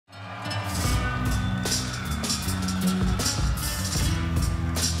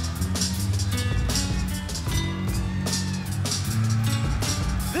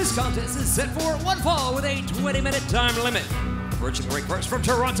This contest is set for one fall with a 20-minute time limit. Approaching the ring first from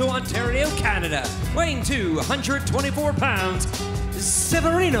Toronto, Ontario, Canada, weighing 224 pounds,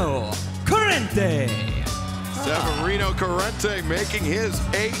 Severino Corrente. Severino Corrente making his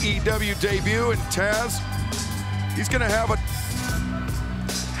AEW debut, and Taz, he's going to have a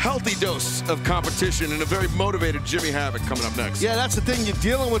healthy dose of competition and a very motivated Jimmy Havoc coming up next. Yeah, that's the thing. You're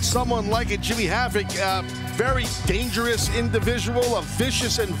dealing with someone like a Jimmy Havoc, very dangerous individual, a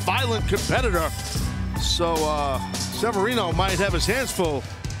vicious and violent competitor. So Severino might have his hands full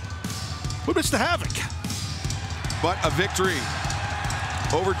with Mr. Havoc. But a victory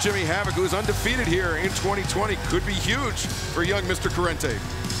over Jimmy Havoc, who is undefeated here in 2020, could be huge for young Mr. Corrente.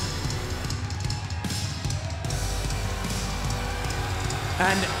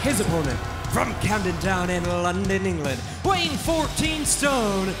 And his opponent from Camden Town in London, England, weighing 14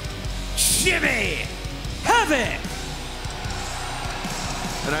 stone, Jimmy Havoc.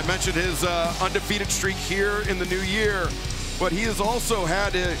 And I mentioned his undefeated streak here in the new year, but he has also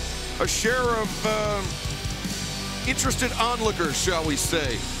had a share of interested onlookers, shall we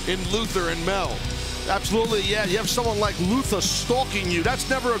say, in Luther and Mel. Absolutely, yeah. You have someone like Luther stalking you. That's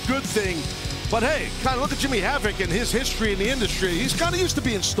never a good thing. But hey, kind of look at Jimmy Havoc and his history in the industry. He's kind of used to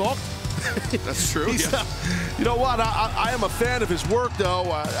being stalked. That's true. Yeah. You know what? I am a fan of his work, though.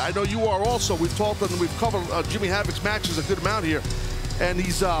 I know you are also. We've talked and we've covered Jimmy Havoc's matches a good amount here, and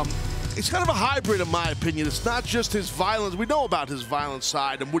he's kind of a hybrid, in my opinion. It's not just his violence. We know about his violent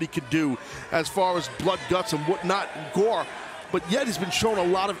side and what he could do as far as blood, guts, and whatnot, and gore. But yet he's been shown a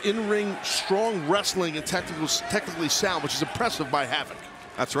lot of in-ring, strong wrestling and technically sound, which is impressive by Havoc.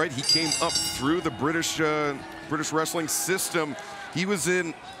 That's right. He came up through the British wrestling system. He was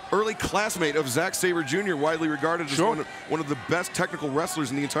an early classmate of Zack Sabre Jr., widely regarded as one of the best technical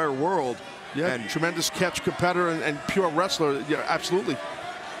wrestlers in the entire world. Yeah, and tremendous catch competitor and pure wrestler. Yeah, absolutely.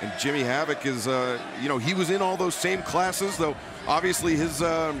 And Jimmy Havoc is, you know, he was in all those same classes, though obviously his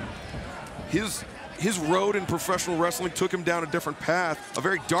road in professional wrestling took him down a different path, a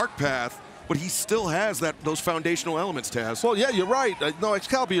very dark path. But he still has those foundational elements, Taz. Well, yeah, you're right. No,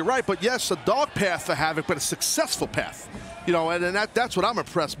 Excalibur, you're right. But yes, a dark path for Havoc, but a successful path. You know, and that's what I'm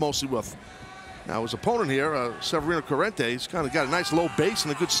impressed mostly with. Now, his opponent here, Severino Corrente, he's kind of got a nice low base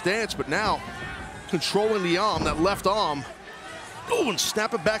and a good stance, but now controlling the arm, that left arm. Oh, and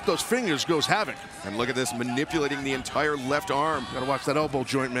snapping back those fingers goes Havoc. And look at this, manipulating the entire left arm. Gotta watch that elbow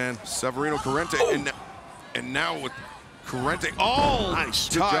joint, man. Severino Corrente, and now with Corrente, nice,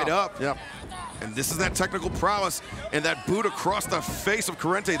 tied up. Yep. And this is that technical prowess, and that boot across the face of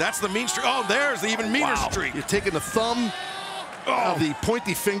Corrente. That's the mean streak. Oh, there's the even meaner streak. You're taking the thumb, the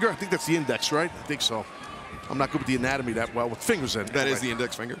pointy finger. I think that's the index, right? I think so. I'm not good with the anatomy that well with fingers in. That is the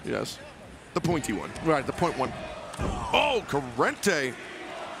index finger. Yes. The pointy one. Right, the point one. Oh, Corrente.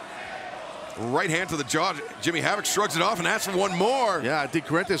 Right hand to the jaw. Jimmy Havoc shrugs it off and asks for one more. Yeah, I think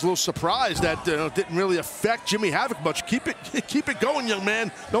Corrente's a little surprised that didn't really affect Jimmy Havoc much. Keep it going, young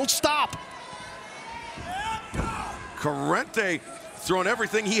man. Don't stop. Corrente throwing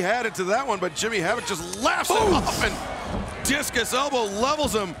everything he had into that one, but Jimmy Havoc just laughs it off, and discus elbow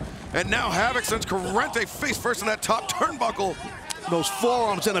levels him. And now Havoc sends Corrente face first in that top turnbuckle. Those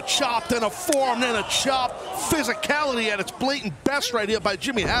forearms and a chop, then a forearm, then a chop. Physicality at its blatant best right here by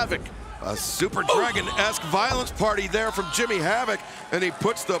Jimmy Havoc. A Super Dragon-esque violence party there from Jimmy Havoc, and he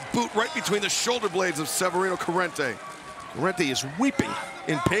puts the boot right between the shoulder blades of Severino Corrente. Corrente is weeping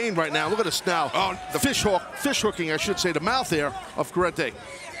in pain right now. Look at this now. Oh, the fish hooking, I should say, the mouth there of Corrente.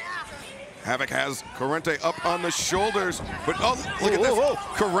 Havoc has Corrente up on the shoulders, but look at this.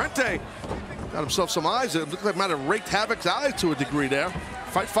 Corrente got himself some eyes. It looked like might have raked Havoc's eyes to a degree there.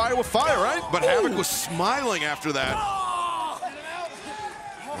 Fight fire with fire, right? But Havoc was smiling after that.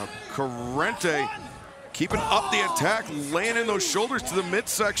 Now, Corrente keeping up the attack, laying in those shoulders to the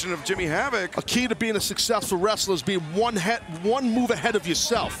midsection of Jimmy Havoc. A key to being a successful wrestler is being one move ahead of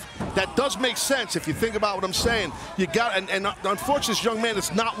yourself. That does make sense if you think about what I'm saying. You got, and unfortunately, this young man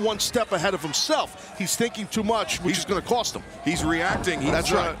is not one step ahead of himself. He's thinking too much, which is going to cost him. He's reacting.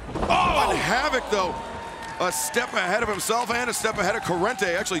 That's right. And Havoc, though, a step ahead of himself and a step ahead of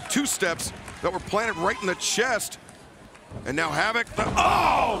Corrente. Actually, two steps that were planted right in the chest. And now Havoc,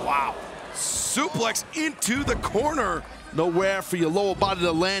 wow. Suplex into the corner. Nowhere for your lower body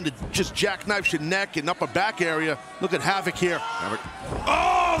to land. It just jackknifes your neck and upper back area. Look at Havoc here. Havoc.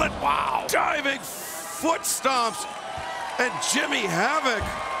 Wow. Diving foot stomps. And Jimmy Havoc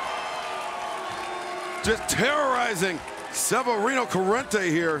just terrorizing Severino Corrente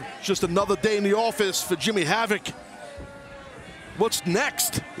here. Just another day in the office for Jimmy Havoc. What's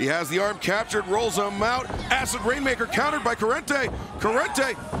next? He has the arm captured, rolls him out, acid rainmaker countered by Corrente.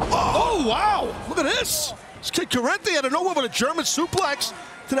 Corrente. Oh, wow. Look at this. This kid Corrente out of nowhere with a German suplex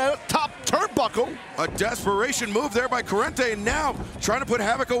to that top turnbuckle. A desperation move there by Corrente, and now trying to put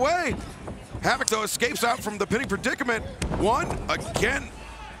Havoc away. Havoc, though, escapes out from the pinning predicament. One, again.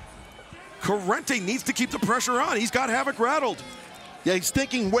 Corrente needs to keep the pressure on. He's got Havoc rattled. Yeah, he's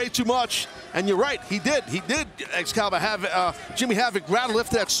thinking way too much. And you're right, he did, Excalibur, have Jimmy Havoc rattle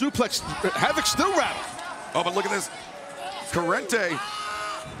after that suplex. Havoc still rattled. Oh, but look at this. Corrente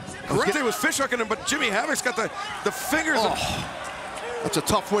was fishhooking him, but Jimmy Havoc's got the fingers. That's a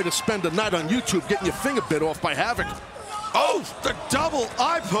tough way to spend a night on YouTube, getting your finger bit off by Havoc. Oh, the double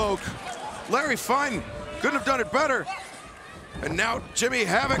eye poke. Larry Fine couldn't have done it better. And now Jimmy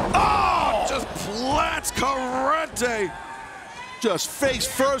Havoc, just plants Corrente. Just face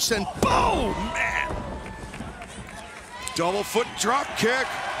first and boom, man. Double foot drop kick.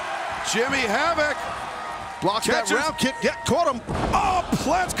 Jimmy Havoc. Blocks that round kick, caught him. Oh,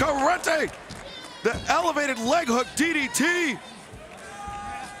 plants Corrente. The elevated leg hook DDT.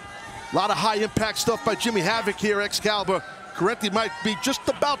 A lot of high impact stuff by Jimmy Havoc here, Excalibur. Corrente might be just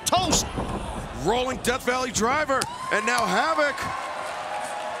about toast. Rolling Death Valley driver. And now Havoc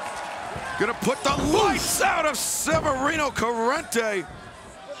gonna put the lights out of Severino Corrente.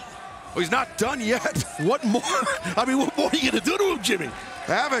 Well, he's not done yet. What more? I mean, what more are you gonna do to him, Jimmy?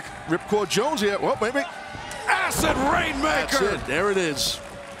 Havoc. Ripcord Jones here. Well, maybe. Acid Rainmaker. That's it. There it is.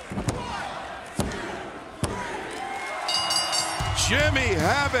 Jimmy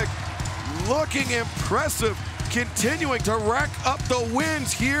Havoc looking impressive, continuing to rack up the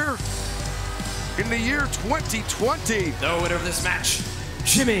wins here in the year 2020. The winner of this match,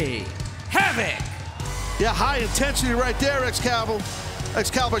 Jimmy Havoc. Yeah, high intensity right there, Excalibur.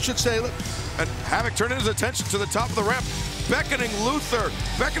 Excalibur, I should say. And Havoc turning his attention to the top of the ramp, beckoning Luther,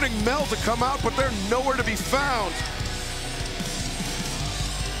 beckoning Mel to come out, but they're nowhere to be found.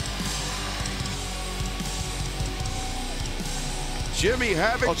 Jimmy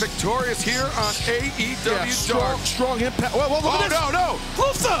Havoc victorious here on AEW Dark. Strong impact. Well, look at this. No.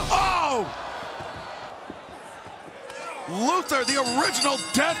 Luther! Oh! Luther, the original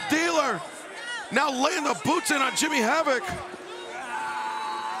Death Dealer, now laying the boots in on Jimmy Havoc.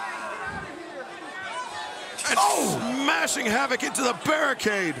 And smashing Havoc into the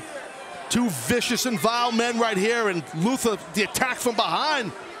barricade. Two vicious and vile men right here, and Luther, the attack from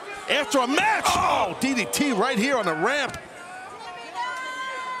behind after a match. Oh, DDT right here on the ramp.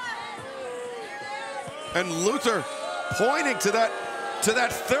 And Luther pointing to that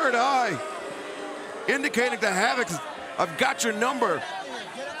third eye, indicating to Havoc, I've got your number.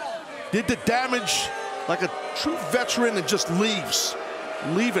 Did the damage like a true veteran and just leaves.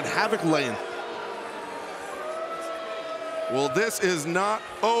 Leaving Havoc laying. Well, this is not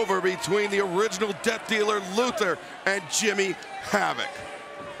over between the original Death Dealer Luther and Jimmy Havoc.